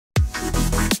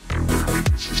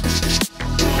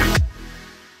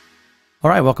All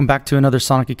right, welcome back to another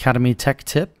Sonic Academy tech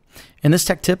tip. In this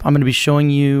tech tip, I'm going to be showing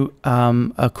you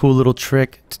a cool little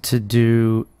trick to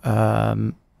do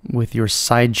with your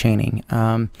side chaining.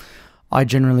 I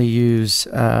generally use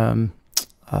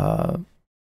LFO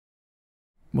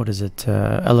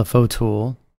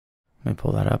tool. Let me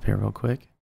pull that up here real quick.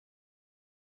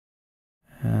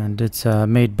 And it's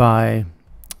made by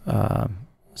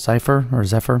Zephyr,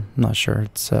 I'm not sure.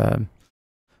 It's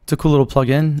a cool little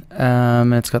plugin.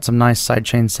 It's got some nice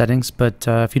sidechain settings, but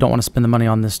if you don't want to spend the money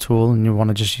on this tool and you want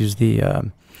to just use the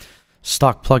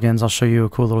stock plugins, I'll show you a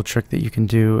cool little trick that you can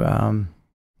do that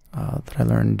I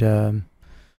learned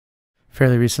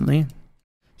fairly recently.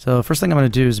 So first thing I'm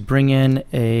going to do is bring in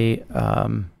a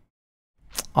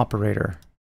operator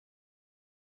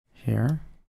here.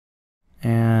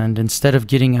 And instead of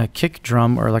getting a kick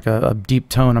drum or like a deep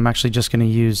tone, I'm actually just going to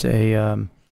use a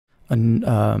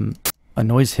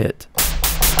noise hit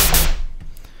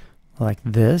like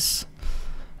this.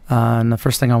 And the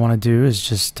first thing I want to do is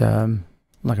just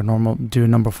like a normal, do a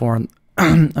number 4 on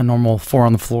a normal 4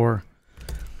 on the floor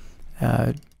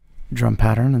drum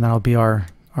pattern, and that'll be our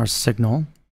signal.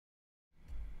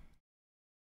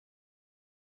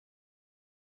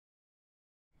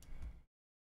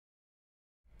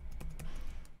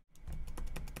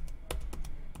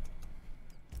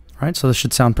 All right, so this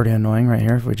should sound pretty annoying right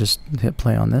here if we just hit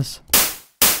play on this.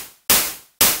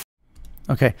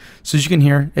 Okay, so as you can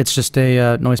hear, it's just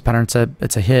a noise pattern.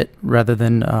 It's a hit rather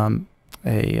than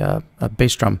a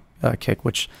bass drum kick,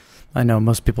 which I know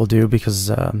most people do because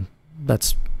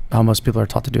that's how most people are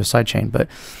taught to do a sidechain. But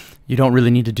you don't really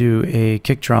need to do a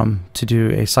kick drum to do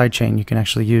a sidechain. You can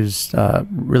actually use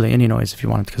really any noise if you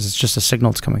want, because it's just a signal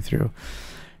that's coming through.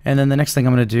 And then the next thing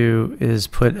I'm going to do is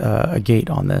put a gate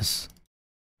on this.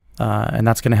 And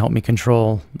that's going to help me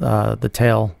control the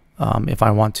tail if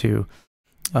I want to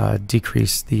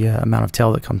decrease the amount of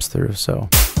tail that comes through. So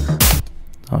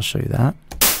I'll show you that.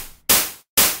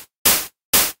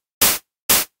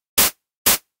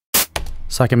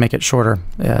 So I can make it shorter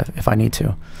if I need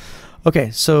to.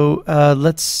 Okay, so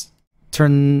let's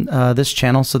turn this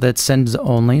channel so that it sends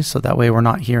only, so that way we're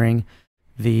not hearing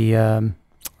the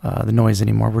noise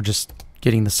anymore. We're just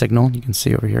getting the signal. You can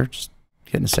see over here, just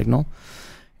getting a signal.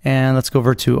 And let's go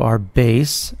over to our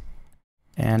bass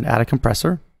and add a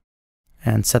compressor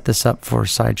and set this up for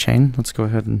sidechain. Let's go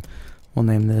ahead and we'll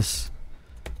name this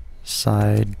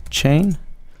sidechain.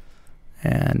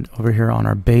 And over here on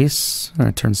our bass, I'm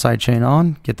going to turn sidechain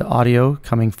on, get the audio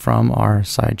coming from our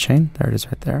sidechain. There it is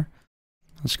right there.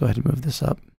 Let's go ahead and move this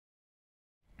up.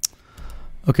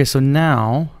 Okay, so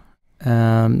now,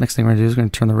 next thing we're going to do is we're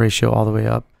going to turn the ratio all the way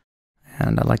up.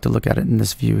 And I like to look at it in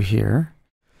this view here.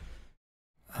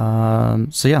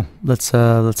 So yeah, let's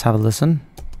have a listen.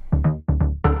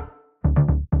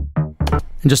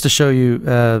 And just to show you,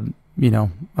 you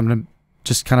know, I'm gonna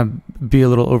just kind of be a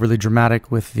little overly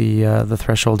dramatic with the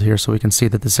threshold here, so we can see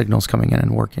that the signal's coming in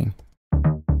and working.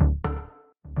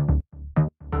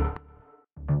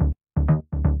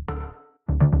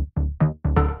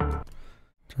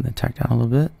 Turn the attack down a little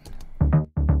bit.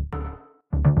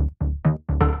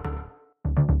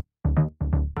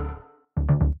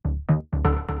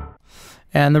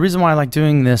 And the reason why I like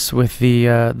doing this with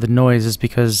the noise is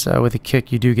because with a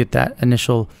kick you do get that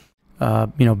initial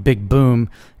you know, big boom,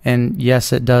 and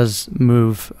yes, it does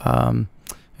move,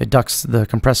 it ducks the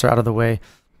compressor out of the way,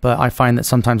 but I find that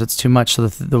sometimes it's too much. So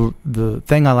the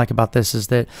thing I like about this is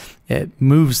that it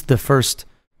moves the first,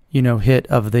 you know, hit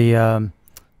of the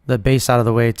bass out of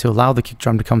the way to allow the kick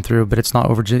drum to come through, but it's not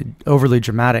overly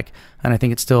dramatic, and I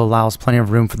think it still allows plenty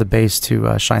of room for the bass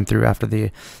to shine through after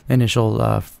the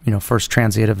initial you know, first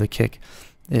transient of the kick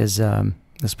is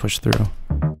pushed through.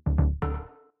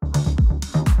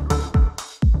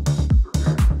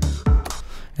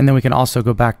 And then we can also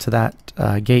go back to that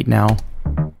gate now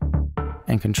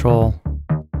and control.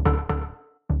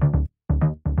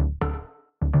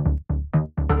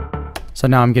 So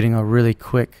now I'm getting a really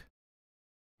quick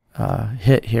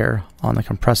hit here on the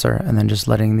compressor, and then just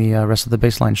letting the rest of the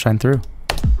bass line shine through.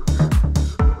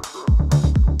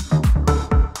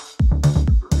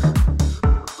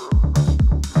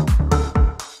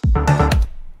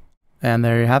 And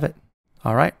there you have it.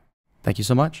 All right. Thank you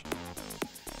so much.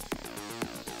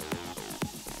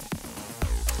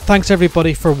 Thanks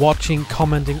everybody for watching,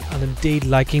 commenting, and indeed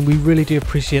liking. We really do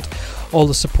appreciate all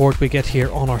the support we get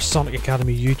here on our Sonic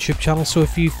Academy YouTube channel. So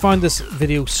if you found this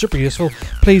video super useful,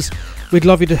 please, we'd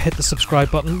love you to hit the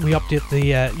subscribe button. We update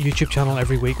the YouTube channel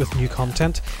every week with new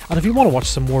content. And if you want to watch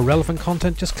some more relevant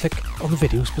content, just click on the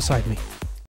videos beside me.